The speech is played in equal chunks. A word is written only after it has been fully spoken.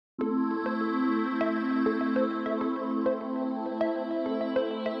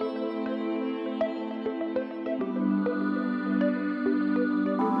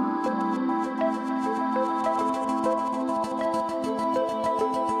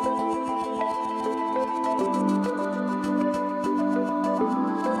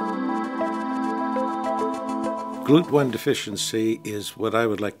Glut1 deficiency is what I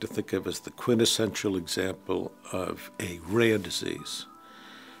would like to think of as the quintessential example of a rare disease.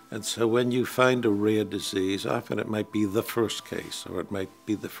 And so when you find a rare disease, often it might be the first case, or it might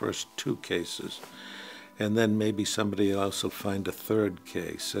be the first two cases. And then maybe somebody else will find a third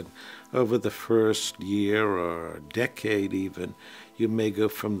case. And over the first year or decade even, you may go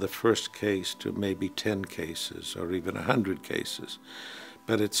from the first case to maybe 10 cases or even 100 cases.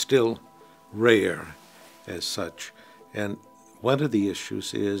 But it's still rare as such. And one of the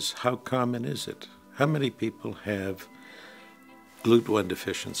issues is, how common is it? How many people have Glut1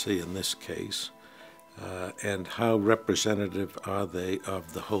 deficiency in this case? And how representative are they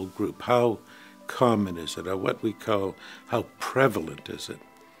of the whole group? How common is it, or what we call, how prevalent is it?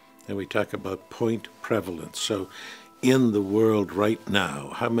 And we talk about point prevalence. So in the world right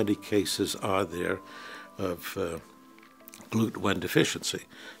now, how many cases are there of Glut1 deficiency?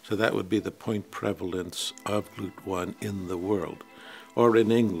 So that would be the point prevalence of Glut1 in the world, or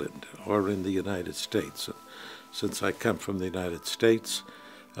in England, or in the United States. Since I come from the United States,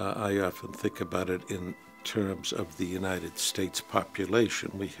 I often think about it in terms of the United States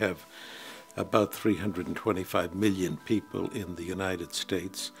population. We have about 325 million people in the United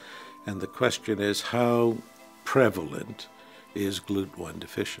States, and the question is, how prevalent is Glut1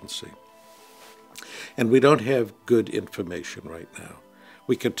 deficiency? And we don't have good information right now.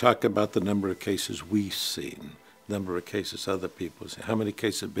 We can talk about the number of cases we've seen, number of cases other people say, how many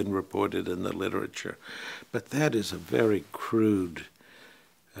cases have been reported in the literature. But that is a very crude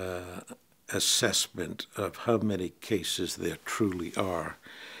assessment of how many cases there truly are.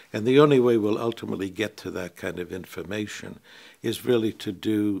 And the only way we'll ultimately get to that kind of information is really to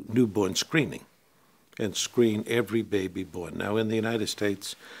do newborn screening and screen every baby born. Now, in the United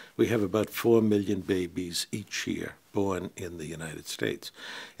States, we have about 4 million babies each year born in the United States.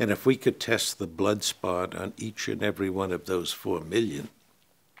 And if we could test the blood spot on each and every one of those 4 million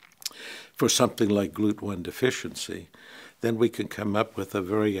for something like Glut1 deficiency, then we can come up with a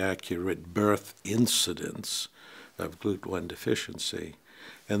very accurate birth incidence of Glut1 deficiency,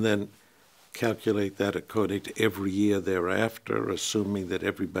 and then calculate that according to every year thereafter, assuming that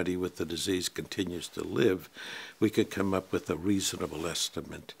everybody with the disease continues to live. We could come up with a reasonable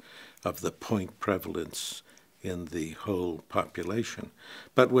estimate of the point prevalence in the whole population.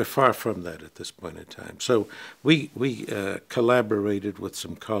 But we're far from that at this point in time. So we collaborated with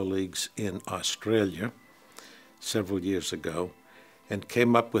some colleagues in Australia several years ago and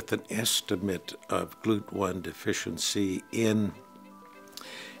came up with an estimate of Glut1 deficiency in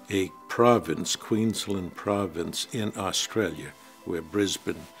a province, Queensland province in Australia, where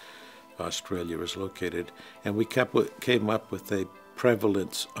Brisbane, Australia is located. And we came up with a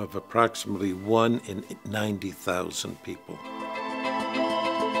prevalence of approximately 1 in 90,000 people.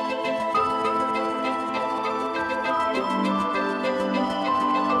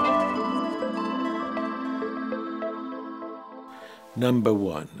 Number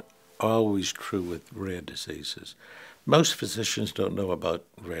one, always true with rare diseases. Most physicians don't know about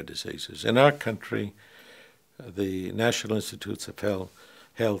rare diseases. In our country, the National Institutes of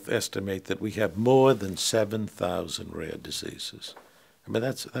Health estimate that we have more than 7,000 rare diseases. I mean,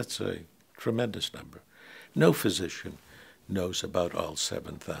 that's a tremendous number. No physician knows about all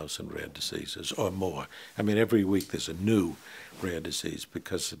 7,000 rare diseases or more. I mean, every week there's a new rare disease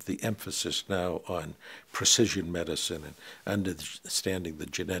because of the emphasis now on precision medicine and understanding the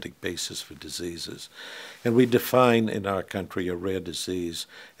genetic basis for diseases. And we define in our country a rare disease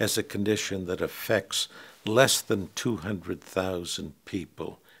as a condition that affects less than 200,000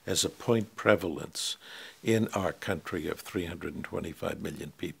 people as a point prevalence in our country of 325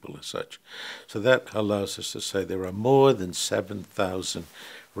 million people as such. So that allows us to say there are more than 7,000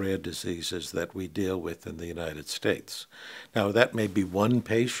 rare diseases that we deal with in the United States. Now, that may be one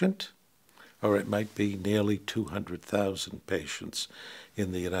patient, or it might be nearly 200,000 patients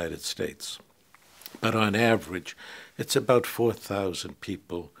in the United States. But on average, it's about 4,000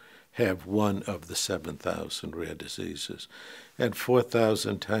 people have one of the 7,000 rare diseases. And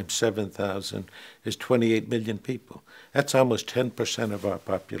 4,000 times 7,000 is 28 million people. That's almost 10% of our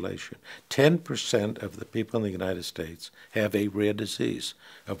population. 10% of the people in the United States have a rare disease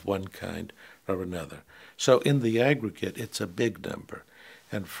of one kind or another. So in the aggregate, it's a big number.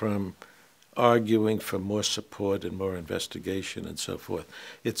 And from arguing for more support and more investigation and so forth,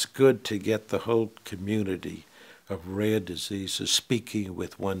 it's good to get the whole community of rare diseases speaking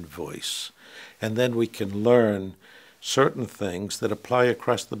with one voice. And then we can learn certain things that apply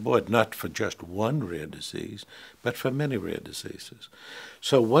across the board, not for just one rare disease, but for many rare diseases.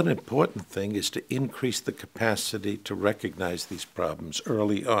 So one important thing is to increase the capacity to recognize these problems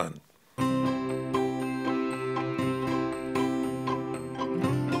early on.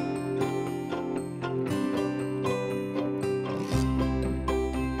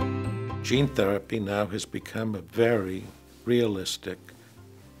 gene therapy now has become a very realistic,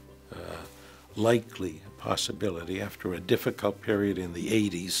 likely possibility after a difficult period in the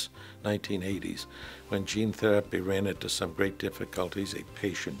 80s, 1980s, when gene therapy ran into some great difficulties. A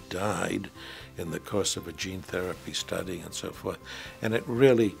patient died in the course of a gene therapy study and so forth. And it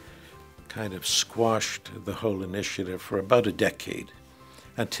really kind of squashed the whole initiative for about a decade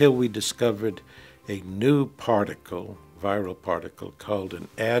until we discovered a new particle, viral particle, called an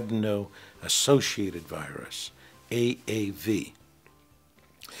adeno-associated virus, AAV.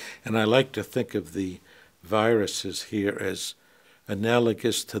 And I like to think of the viruses here as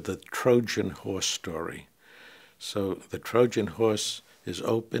analogous to the Trojan horse story. So the Trojan horse is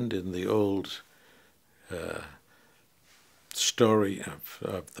opened in the old story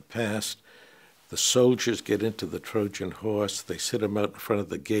of the past. The soldiers get into the Trojan horse. They sit them out in front of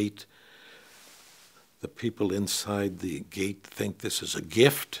the gate. The people inside the gate think this is a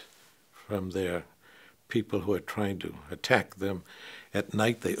gift from their people who are trying to attack them. At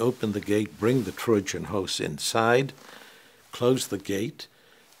night, they open the gate, bring the Trojan horse inside, close the gate,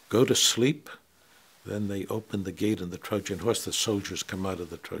 go to sleep. Then they open the gate and the Trojan horse. The soldiers come out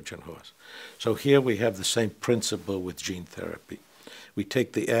of the Trojan horse. So here we have the same principle with gene therapy. We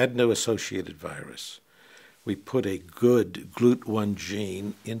take the adeno-associated virus. We put a good Glut1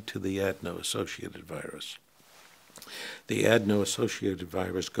 gene into the adeno-associated virus. The adeno-associated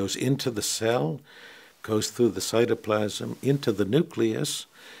virus goes into the cell, goes through the cytoplasm, into the nucleus,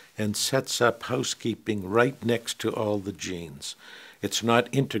 and sets up housekeeping right next to all the genes. It's not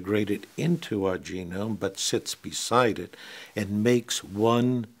integrated into our genome, but sits beside it and makes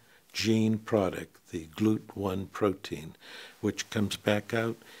one gene product, the Glut1 protein, which comes back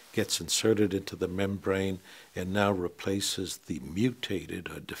out, gets inserted into the membrane, and now replaces the mutated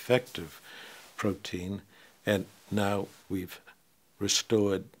or defective protein, and now we've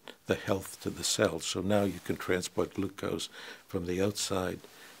restored the health to the cells. So now you can transport glucose from the outside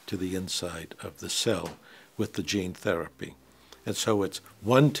to the inside of the cell with the gene therapy. And so it's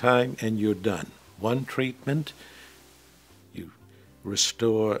one time and you're done. One treatment, you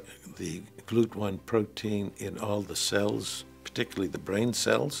restore the Glut1 protein in all the cells, particularly the brain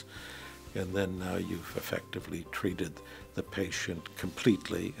cells, and then now you've effectively treated the patient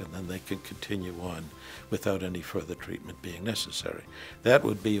completely, and then they can continue on without any further treatment being necessary. That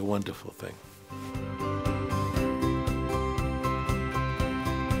would be a wonderful thing.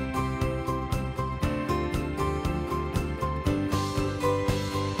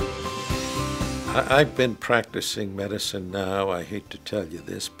 I've been practicing medicine now, I hate to tell you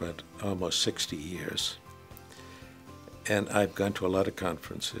this, but almost 60 years. And I've gone to a lot of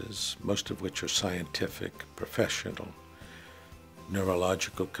conferences, most of which are scientific, professional,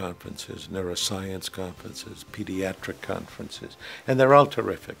 neurological conferences, neuroscience conferences, pediatric conferences, and they're all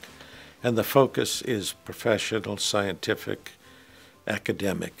terrific. And the focus is professional, scientific,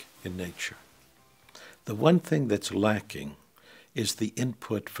 academic in nature. The one thing that's lacking is the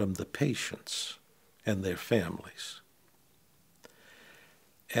input from the patients and their families.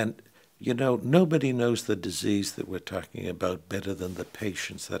 And you know, nobody knows the disease that we're talking about better than the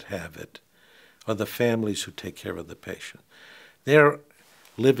patients that have it, or the families who take care of the patient. They're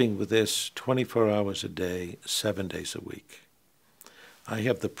living with this 24 hours a day, 7 days a week. I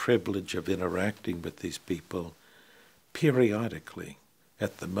have the privilege of interacting with these people periodically,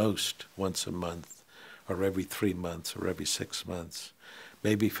 at the most once a month, or every 3 months, or every 6 months,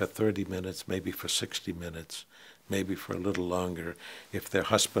 maybe for 30 minutes, maybe for 60 minutes, maybe for a little longer if they're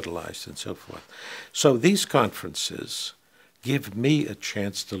hospitalized and so forth. So these conferences give me a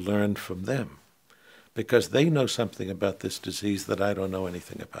chance to learn from them because they know something about this disease that I don't know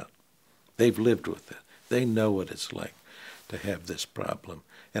anything about. They've lived with it. They know what it's like to have this problem.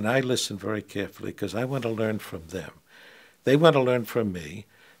 And I listen very carefully because I want to learn from them. They want to learn from me,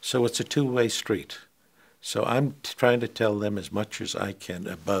 so it's a two-way street. So I'm trying to tell them as much as I can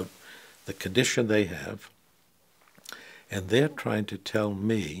about the condition they have, and they're trying to tell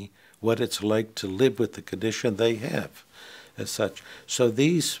me what it's like to live with the condition they have as such. So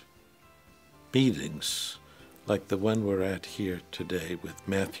these meetings, like the one we're at here today with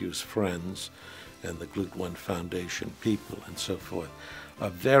Matthew's friends and the Glut1 Foundation people and so forth, are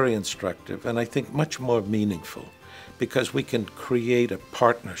very instructive and I think much more meaningful because we can create a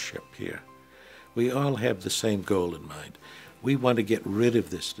partnership here. We all have the same goal in mind. We want to get rid of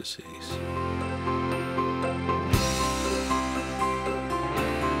this disease.